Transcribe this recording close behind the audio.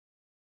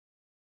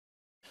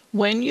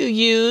When you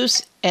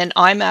use an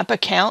IMAP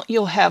account,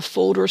 you'll have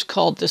folders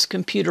called This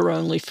Computer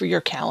Only for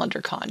your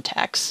calendar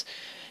contacts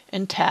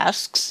and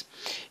tasks.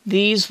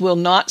 These will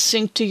not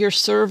sync to your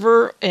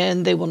server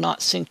and they will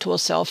not sync to a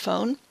cell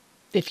phone.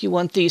 If you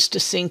want these to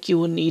sync, you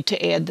will need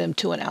to add them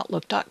to an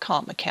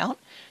Outlook.com account,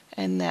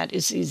 and that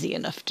is easy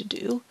enough to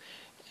do.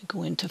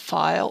 Go into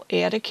File,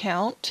 Add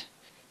Account,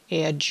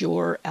 add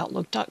your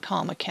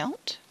Outlook.com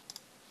account.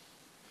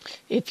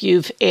 If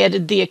you've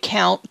added the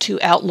account to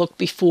Outlook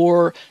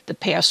before, the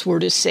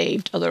password is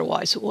saved.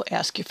 Otherwise, it will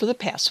ask you for the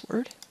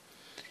password.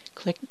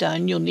 Click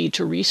Done. You'll need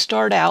to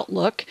restart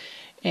Outlook,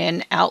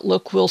 and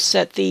Outlook will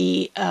set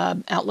the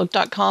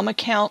Outlook.com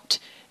account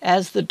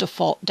as the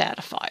default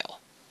data file.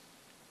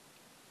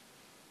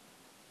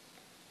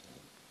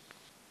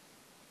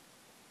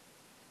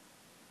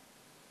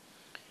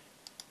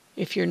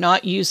 If you're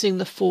not using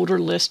the folder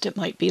list, it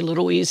might be a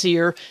little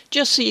easier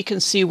just so you can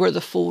see where the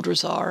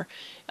folders are.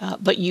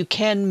 But you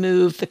can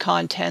move the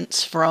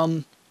contents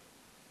from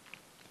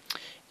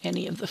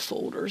any of the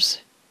folders.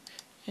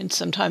 And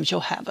sometimes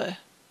you'll have a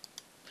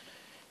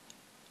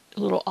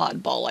little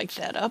oddball like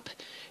that up.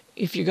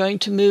 If you're going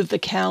to move the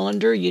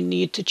calendar, you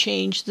need to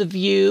change the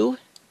view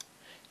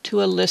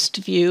to a list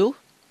view.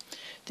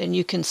 Then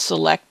you can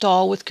select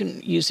all with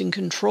using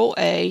Control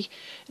A.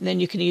 And then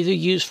you can either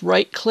use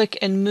right-click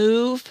and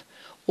move,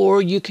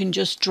 or you can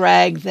just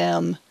drag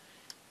them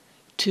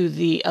to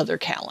the other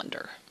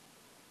calendar.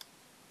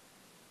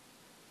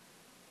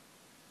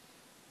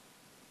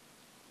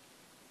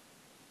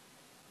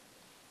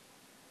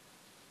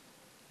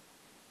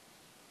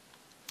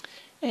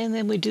 And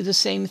then we do the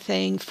same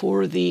thing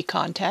for the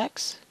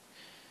contacts.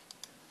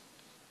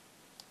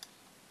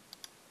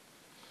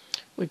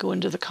 We go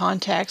into the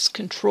contacts,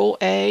 Control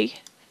A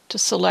to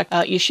select.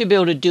 You should be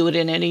able to do it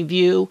in any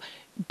view,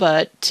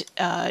 but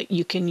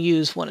you can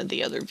use one of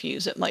the other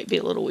views. It might be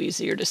a little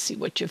easier to see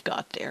what you've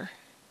got there.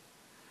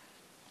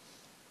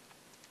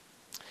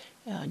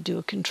 Do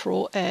a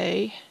Control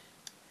A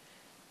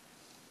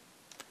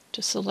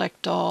to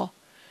select all,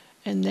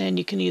 and then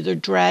you can either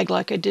drag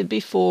like I did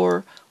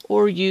before,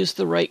 or use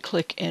the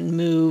right-click and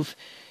move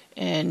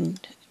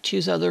and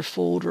choose other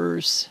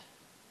folders,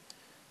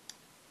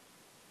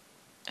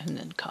 and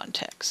then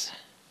contacts.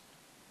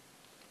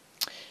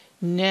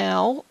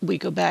 Now we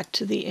go back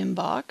to the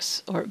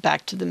inbox, or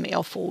back to the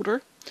mail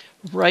folder.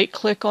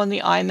 Right-click on the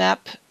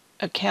IMAP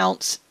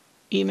account's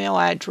email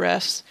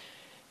address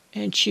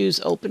and choose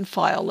Open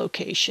File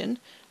Location.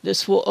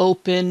 This will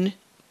open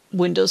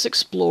Windows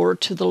Explorer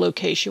to the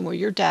location where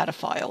your data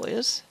file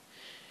is.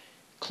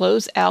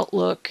 Close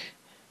Outlook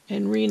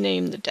and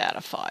rename the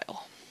data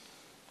file.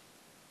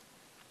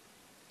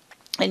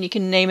 And you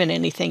can name it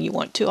anything you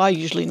want to. I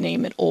usually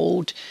name it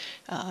old.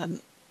 We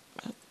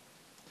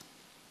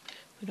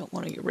don't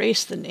want to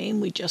erase the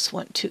name. We just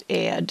want to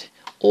add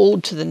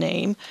old to the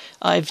name.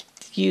 I've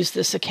used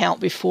this account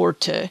before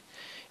to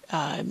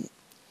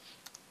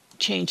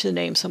change the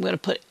name, so I'm going to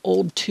put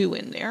old 2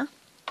 in there.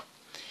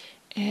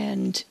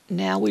 And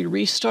now we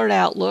restart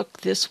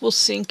Outlook. This will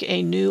sync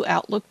a new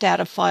Outlook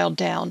data file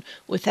down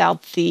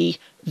without the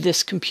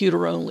This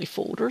Computer Only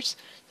folders.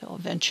 They'll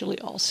eventually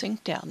all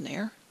sync down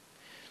there.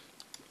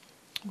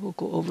 We'll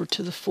go over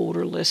to the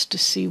folder list to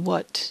see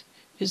what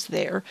is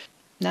there.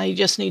 Now you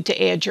just need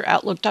to add your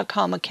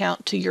Outlook.com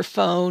account to your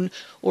phone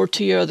or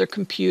to your other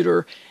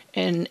computer,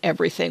 and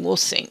everything will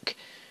sync.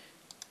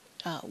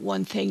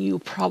 One thing you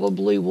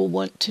probably will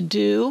want to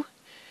do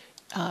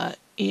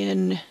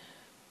in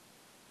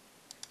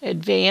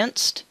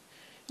Advanced,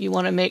 you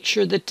want to make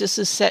sure that this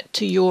is set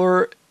to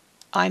your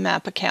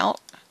IMAP account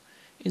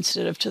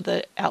instead of to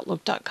the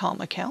Outlook.com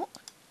account.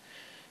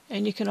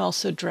 And you can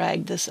also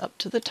drag this up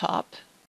to the top